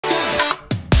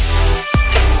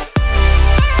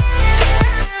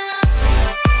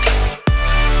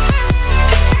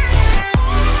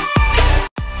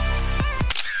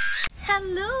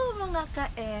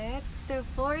so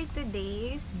for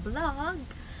today's vlog,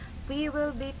 we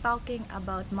will be talking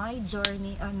about my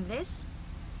journey on this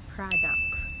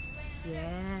product.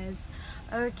 Yes.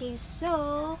 Okay,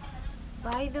 so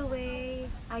by the way,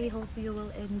 I hope you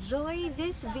will enjoy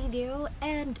this video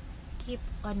and keep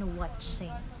on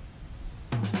watching.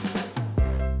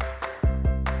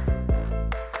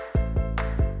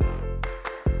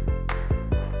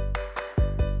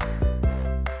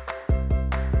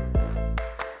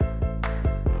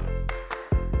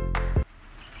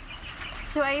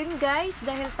 So, ayun guys,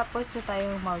 dahil tapos na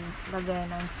tayong maglagay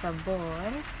ng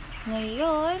sabon,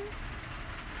 ngayon,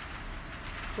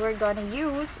 we're gonna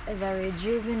use the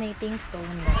Rejuvenating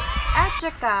Toner. At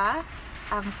saka,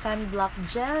 ang sunblock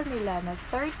gel nila na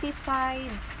 35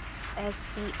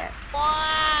 SPF.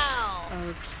 Wow!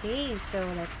 Okay, so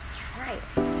let's try it.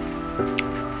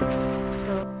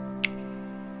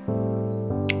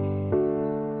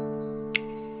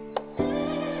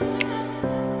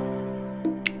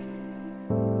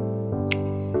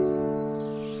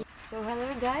 So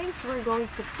hello guys, we're going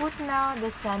to put now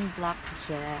the sunblock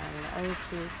gel.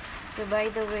 Okay. So by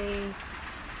the way,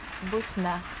 boost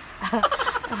na.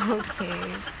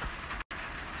 Okay.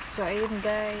 So ayun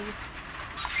guys,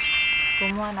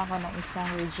 kumuha na ako ng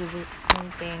isang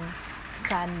rejuvenating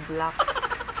sunblock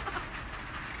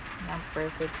ng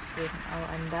Perfect Skin. Oh,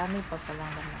 ang dami pa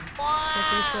palang naman. Wow!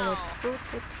 Okay, so let's put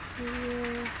it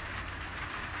here.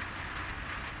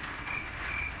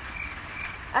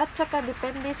 At saka,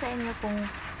 depende sa inyo kung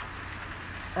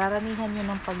raramihan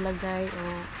nyo ng paglagay o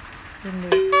hindi.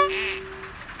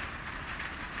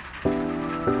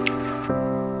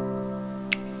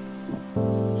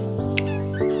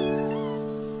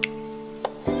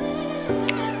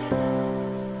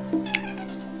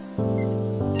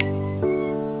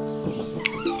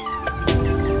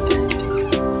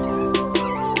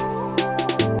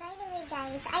 By the way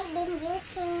guys, I've been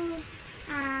using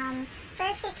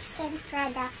Perfect Skin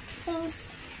product since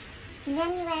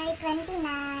January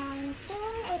 2019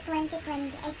 or 2020.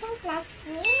 I think last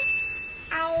year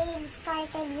I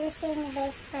started using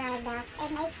this product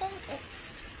and I think it's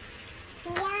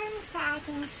hiyang sa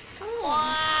aking skin.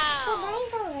 Wow! So by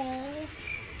the way,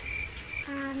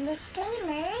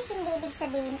 disclaimer, hindi ibig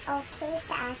sabihin okay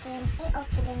sa akin,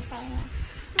 okay din sa inyo.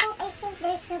 But I think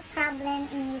there's no problem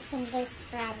in using this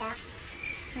product.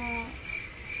 Yes.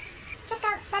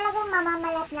 Tsaka talagang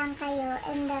mamamalat lang kayo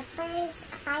in the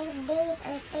first 5 days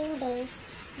or 3 days.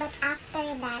 But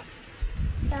after that,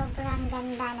 sobrang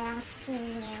ganda na ng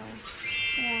skin nyo.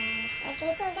 Yes.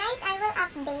 Okay, so guys, I will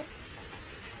update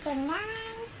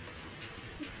tonight.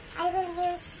 I will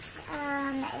use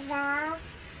the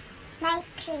night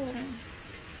cream.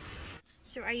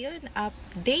 So ayun,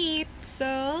 update.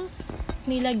 So,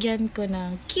 nilagyan ko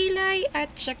ng kilay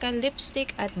at saka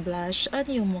lipstick at blush on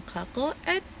yung mukha ko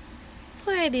at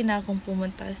pwede na akong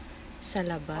pumunta sa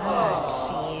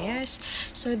labas. Yes.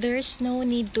 So, there's no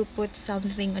need to put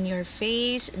something on your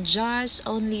face. Just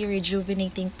only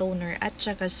rejuvenating toner at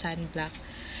saka sunblock.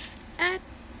 At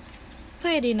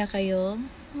pwede na kayong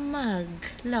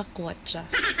mag-lakwatsa.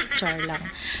 Char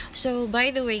lang. So, by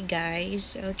the way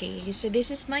guys, okay, so this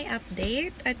is my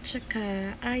update. At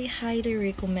saka, I highly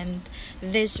recommend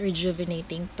this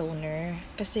rejuvenating toner.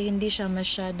 Kasi hindi siya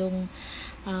masyadong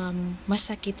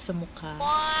masakit sa mukha.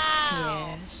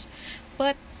 Wow! Yes.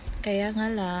 But, kaya nga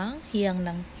lang, hiyang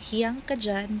ka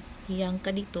dyan, hiyang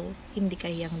ka dito, hindi ka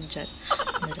hiyang dyan.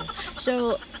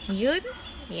 So, yun.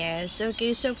 Yes.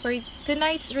 Okay, so for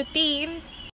tonight's routine,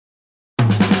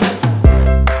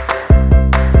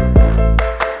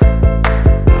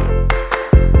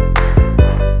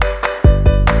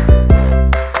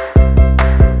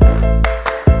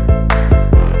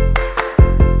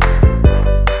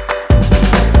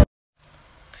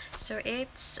 so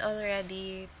it's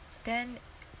already 10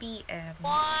 p.m.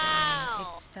 Wow!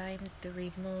 So it's time to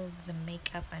remove the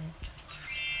makeup and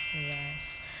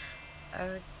yes.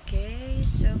 Okay,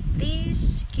 so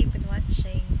please keep on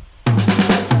watching.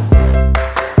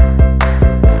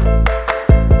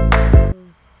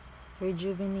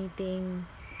 Rejuvenating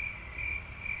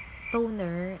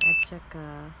toner at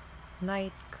saka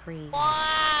night cream.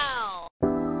 Wow!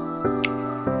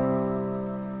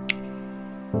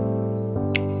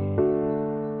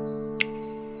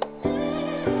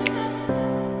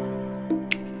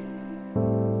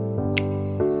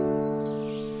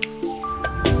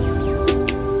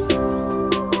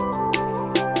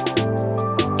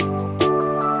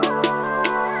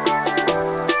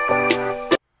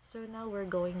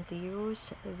 Going to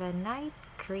use the night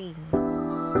cream.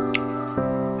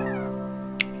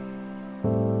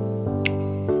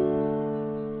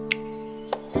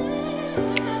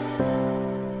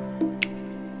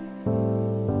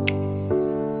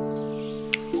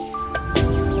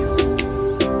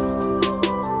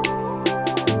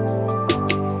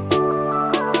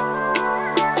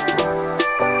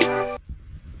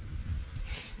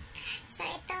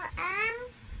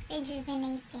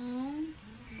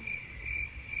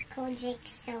 Kojic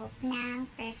soap ng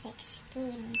Perfect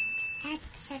Skin. At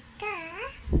saka,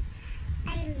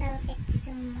 I love it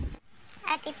so much.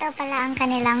 At ito pala ang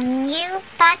kanilang new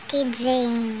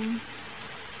packaging.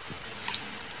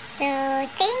 So,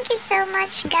 thank you so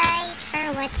much guys for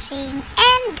watching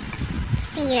and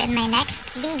see you in my next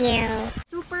video.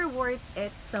 Super worth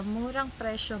it. Sa murang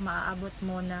presyo, maaabot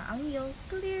mo na ang iyong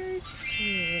clear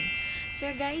skin.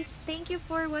 So guys, thank you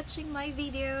for watching my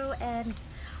video and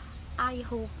I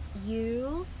hope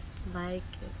you like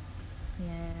it.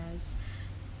 Yes.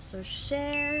 So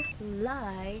share,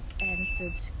 like, and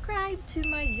subscribe to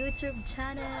my YouTube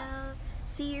channel.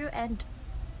 See you and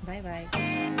bye-bye.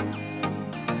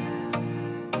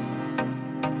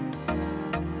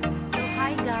 So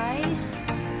hi guys!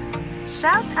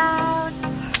 Shout out!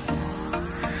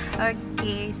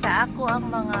 Okay, sa ako ang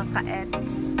mga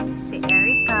ka-ets. Si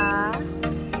Erica,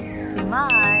 si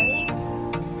Mai,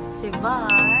 si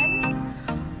Van,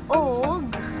 og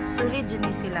sulit yun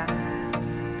ni sila.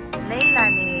 Layla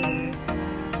ni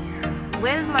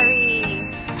Will Marie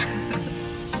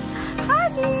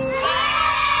Honey,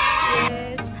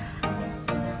 yes,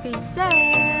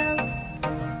 Fisel,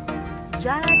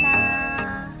 Jana,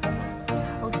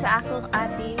 og sa akong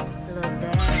ate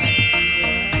Lodette,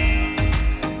 yes,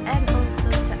 and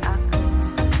also sa akong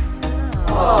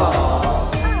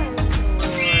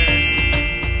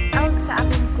og sa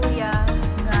akong kuya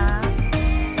nga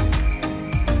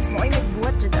mo ay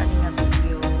nagbuhat jud ani nga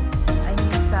video. I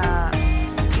mean sa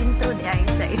intro di ay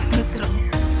sa intro.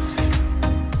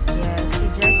 Yes, si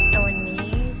Just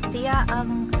Tony, siya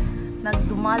ang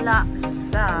nagdumala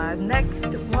sa next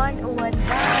 101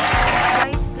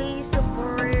 guys. Please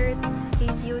support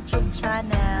his YouTube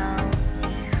channel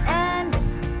and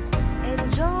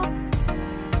enjoy.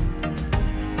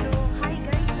 So hi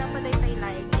guys, napaday tayo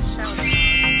like shout out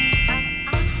ang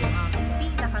ako ang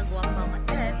pinakagwang mga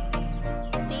tet,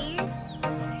 si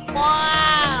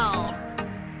wow,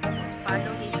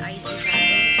 follow his IG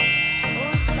guys. O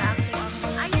sa ako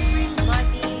ang ice cream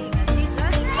body nga si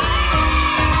Justin,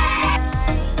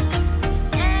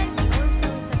 and also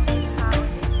sa team how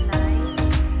this life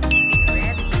si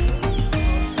Reddy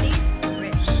o si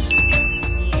Rish.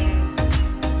 Yes,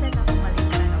 isa na akong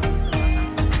malitan also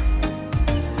ang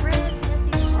friend na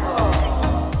si Shai,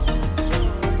 si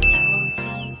Joy o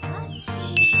si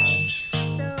Lassie.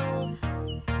 So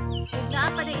kung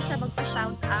naapa na isa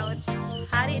magpa-shout out,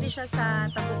 hari rin siya sa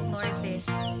Tabuk Norte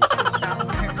sa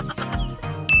summer.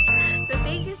 So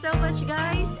thank you so much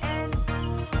guys, and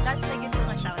last na yun ko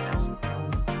ma-shout out.